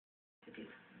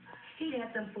He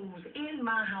had them fools in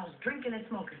my house drinking and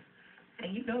smoking.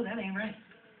 And you know that ain't right.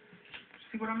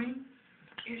 See what I mean?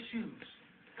 Issues.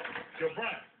 Yo,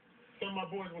 Brian, some of my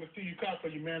boys want to see you cop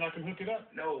for you, man. I can hook it up.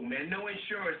 No, man, no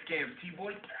insurance scams,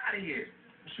 T-Boy. Get out of here.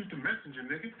 Shoot the messenger,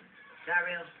 nigga.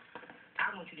 Darrell, I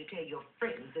want you to tell your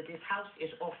friends that this house is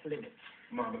off limits.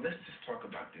 Mama, let's just talk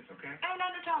about this, okay? Ain't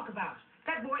nothing to talk about.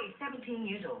 That boy is 17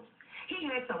 years old. He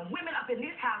had some women up in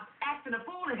this house acting a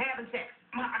fool and having sex.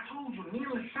 Ma, I told you, me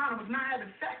and Lashana was not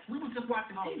having sex. We was just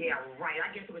watching Oh, TV. yeah, right.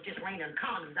 I guess it was just raining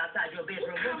condoms outside your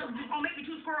bedroom window. Or maybe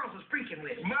two squirrels was freaking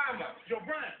with it. Mama! Yo,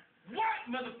 Brian, What,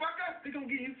 motherfucker? they gonna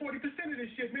give you 40% of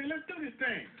this shit, man. Let's do this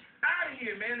thing. Out of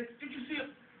here, man. Did you see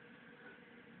him?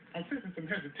 I'm sensing some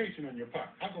hesitation on your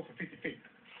part. I'll go for 50-50.